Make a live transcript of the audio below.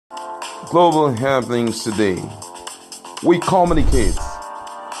Global happenings today. We communicate.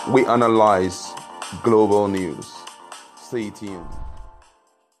 We analyze global news. Stay tuned.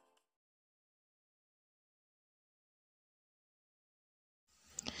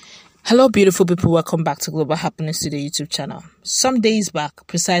 Hello, beautiful people. Welcome back to Global Happenings Today YouTube channel. Some days back,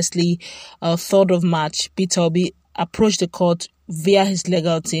 precisely 3rd of March, Peter Obi approached the court via his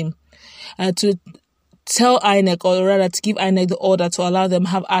legal team to tell Inec, or rather to give Inec the order to allow them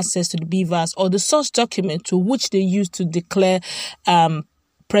have access to the BVAS or the source document to which they used to declare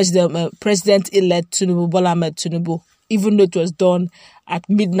President-elect Tinubu, Bola Ahmed Tinubu, even though it was done at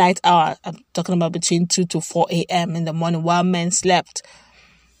midnight hour. I'm talking about between 2 to 4 a.m. in the morning while men slept.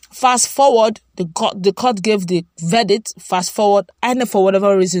 Fast forward, the court gave the verdict. Fast forward, INEC, for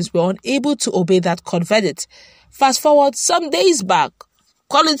whatever reasons, were unable to obey that court verdict. Fast forward some days back,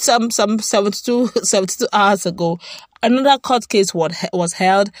 call it some 72 hours ago, another court case was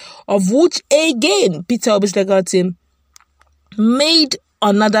held, of which again Peter Obi's legal team made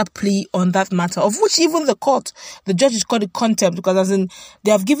another plea on that matter, of which even the judges called it contempt, because as in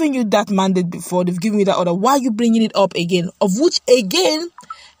they have given you that mandate before, they've given you that order. Why are you bringing it up again? Of which again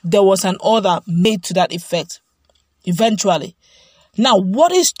there was an order made to that effect eventually. Now,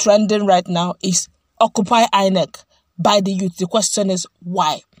 what is trending right now is Occupy INEC by the youth. The question is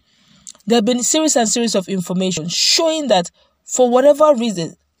why? There have been a series of information showing that for whatever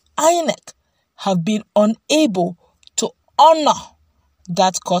reason, INEC have been unable to honor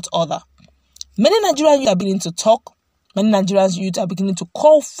that court order. Many Nigerian youth are beginning to talk. Many Nigerian youth are beginning to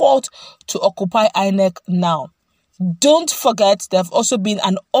call forth to Occupy INEC now. Don't forget, there have also been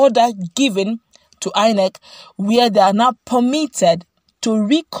an order given to INEC where they are now permitted to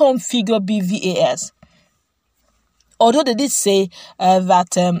reconfigure BVAS. Although they did say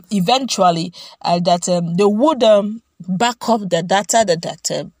that eventually they would back up the data,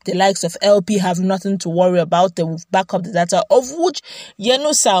 that the likes of LP have nothing to worry about. They will back up the data, of which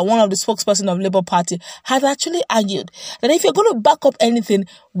Yenusa, one of the spokesperson of Labour Party, had actually argued that if you're going to back up anything,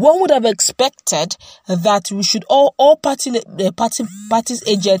 one would have expected that we should all parties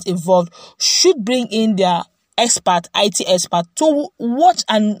agents involved should bring in their IT expert to watch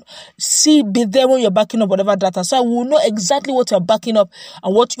and be there when you're backing up whatever data, so we will know exactly what you're backing up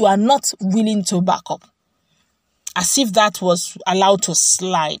and what you are not willing to back up. As if that was allowed to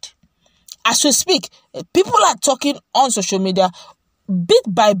slide. As we speak, people are talking on social media. Bit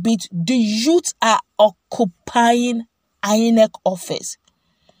by bit, the youth are occupying INEC office.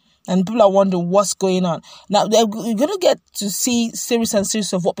 And people are wondering what's going on. Now, you're going to get to see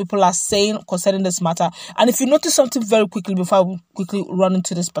series of what people are saying concerning this matter. And if you notice something very quickly before we quickly run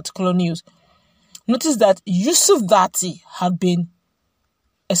into this particular news, notice that Yusuf Dati have been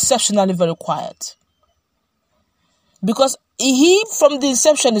exceptionally very quiet. Because he, from the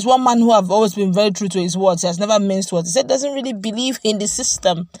inception, is one man who have always been very true to his words. He has never minced words. He said doesn't really believe in the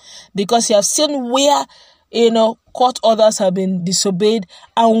system because he has seen where, court orders have been disobeyed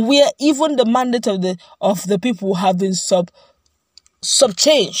and where even the mandate of the people have been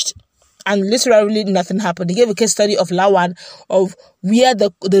subchanged. And literally nothing happened. He gave a case study of Lawan, of where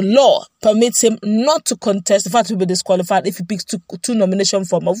the law permits him not to contest, the fact to be disqualified if he picks two nomination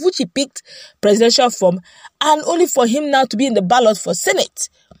form, of which he picked presidential form, and only for him now to be in the ballot for Senate.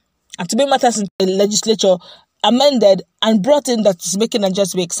 And to make matters in the legislature, amended and brought in that is making them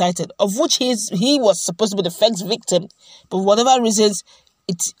just be excited, of which he was supposed to be the first victim, but for whatever reasons,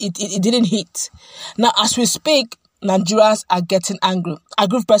 it didn't hit. Now, as we speak, Nigerians are getting angry.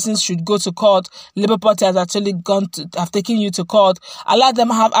 Aggrieved persons should go to court. Labour Party has actually have taken you to court. Allow them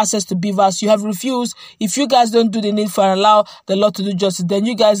have access to BVAS. You have refused. If you guys don't do the needful and allow the law to do justice, then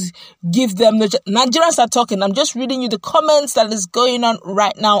you guys give them no. Nigerians are talking. I'm just reading you the comments that is going on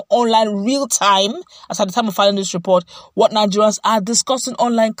right now, online, real time, as at the time of filing this report, what Nigerians are discussing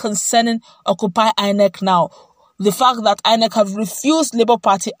online concerning Occupy INEC now. The fact that INEC have refused Labour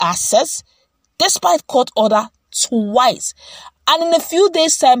Party access, despite court order, twice, and in a few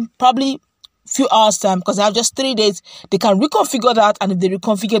days time, probably few hours time, because they have just 3 days, they can reconfigure that. And if they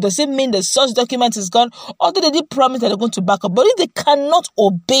reconfigure, does it mean the source document is gone? Although they did promise that they're going to back up, but if they cannot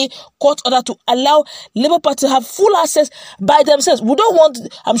obey court order to allow Labour Party to have full access by themselves, we don't want.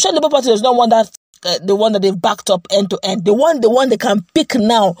 I'm sure Labour Party does not want that. The one that they've backed up end to end, the one they can pick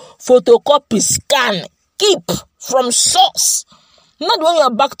now, photocopy, scan, keep from source. Not when you are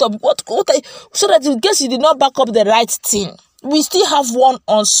backed up. So that in case you did not back up the right thing, we still have one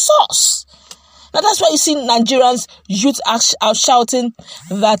on source. Now that's why you see Nigerians, youth are shouting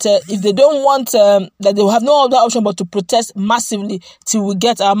that if they don't want, that they will have no other option but to protest massively till we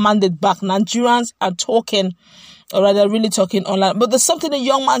get our mandate back. Nigerians are talking. or rather really talking online. But there's something the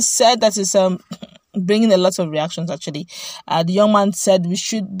young man said that is bringing a lot of reactions, actually. The young man said we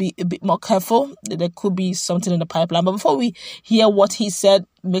should be a bit more careful. There could be something in the pipeline. But before we hear what he said,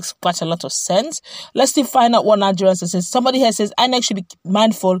 makes quite a lot of sense. Let's still find out what Nigerians says. Somebody here says INEC should be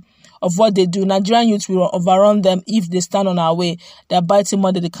mindful of what they do. Nigerian youth will overrun them if they stand on our way. They're biting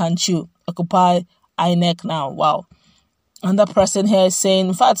more than they can chew. Occupy INEC now. Wow. Another person here is saying,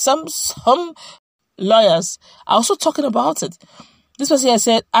 in fact, some lawyers are also talking about it. This person here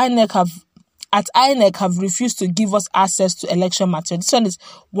said INEC have refused to give us access to election material. This one is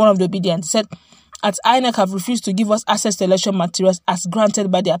one of the obedient. He said, at INEC have refused to give us access to election materials as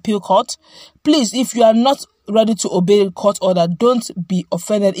granted by the appeal court. Please, if you are not ready to obey the court order, don't be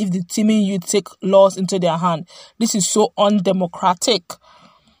offended if the teaming you take laws into their hand. This is so undemocratic.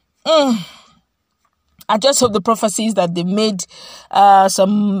 I just hope the prophecies that they made,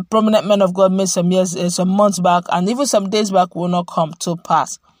 some prominent men of God made some months back, and even some days back, will not come to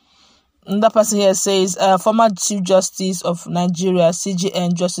pass. Another person here says, former Chief Justice of Nigeria,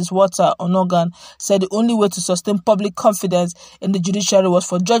 CJN, Justice Walter Onogan, said the only way to sustain public confidence in the judiciary was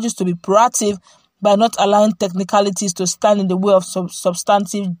for judges to be proactive by not allowing technicalities to stand in the way of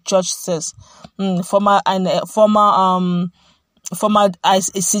substantive justice. Former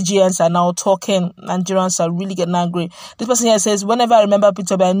CGNs are now talking. Nigerians are really getting angry. This person here says, whenever I remember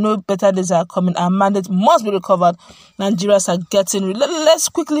Peter, but I know better days are coming. Our mandate must be recovered. Nigerians are getting... Let's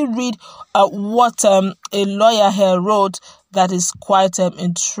quickly read what a lawyer here wrote that is quite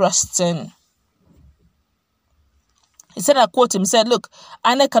interesting. He said, I quote him, he said, look,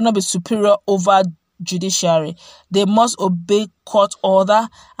 INEC cannot be superior over judiciary. They must obey court order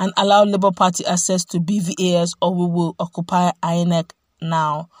and allow Labour Party access to BVAS, or we will occupy INEC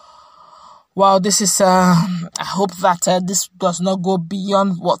now. Wow, this is, I hope that this does not go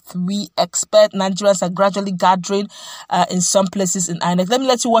beyond what we expect. Nigerians are gradually gathering in some places in INEC. Let me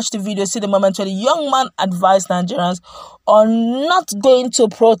let you watch the video, see the moment where the young man advised Nigerians on not going to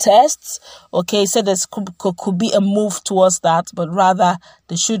protests. Okay, he said there could be a move towards that, but rather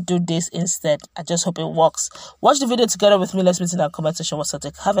they should do this instead. I just hope it works. Watch the video together with me. Let's meet in our comment section. What's up?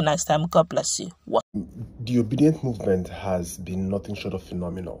 Have a nice time. God bless you. The obedient movement has been nothing short of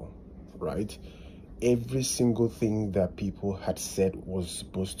phenomenal. Right? Every single thing that people had said was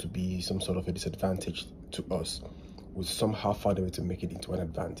supposed to be some sort of a disadvantage to us, we somehow found a way to make it into an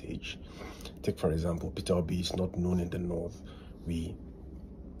advantage. Take, for example, Peter Obi is not known in the north. We,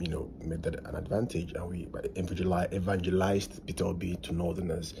 made that an advantage, and we evangelized Peter Obi to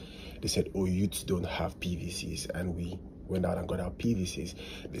northerners. They said, oh, youths don't have PVCs, and we went out and got our PVCs.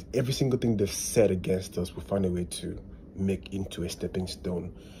 Every single thing they've said against us, we found a way to make into a stepping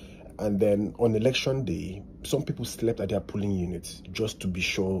stone. And then on election day, some people slept at their polling units just to be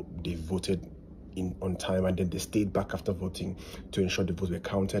sure they voted on time, and then they stayed back after voting to ensure the votes were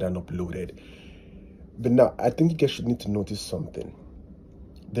counted and uploaded. But now, I think you guys should need to notice something.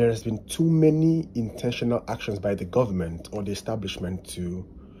 There has been too many intentional actions by the government or the establishment to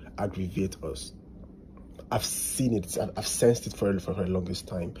aggravate us. I've seen it, I've sensed it for the longest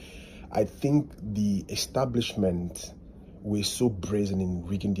time. I think the establishment were so brazen in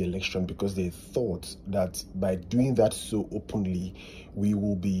rigging the election because they thought that by doing that so openly, we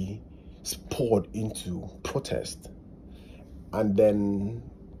will be spurred into protest. And then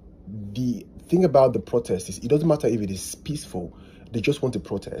the thing about the protest is it doesn't matter if it is peaceful, they just want to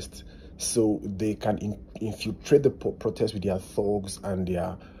protest. So they can infiltrate the protest with their thugs and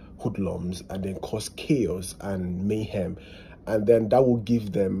their hoodlums and then cause chaos and mayhem. And then that will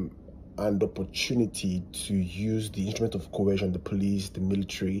give them an opportunity to use the instrument of coercion, the police, the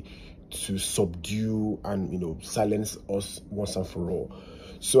military, to subdue and silence us once and for all.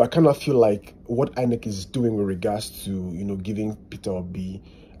 So I kind of feel like what INEC is doing with regards to giving Peter Obi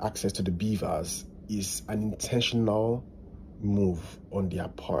access to the BVAS is an intentional move on their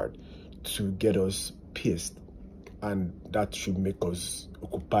part to get us pissed, and that should make us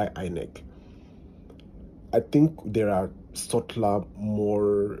occupy INEC. I think there are subtler,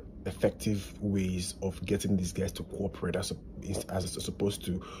 more effective ways of getting these guys to cooperate as opposed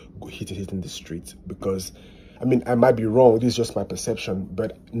to hit in the streets. Because I might be wrong, this is just my perception,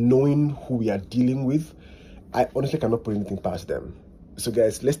 but knowing who we are dealing with, I honestly cannot put anything past them. So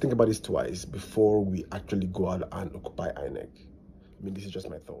guys, let's think about this twice before we actually go out and occupy INEC. This is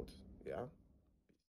just my thoughts. Yeah.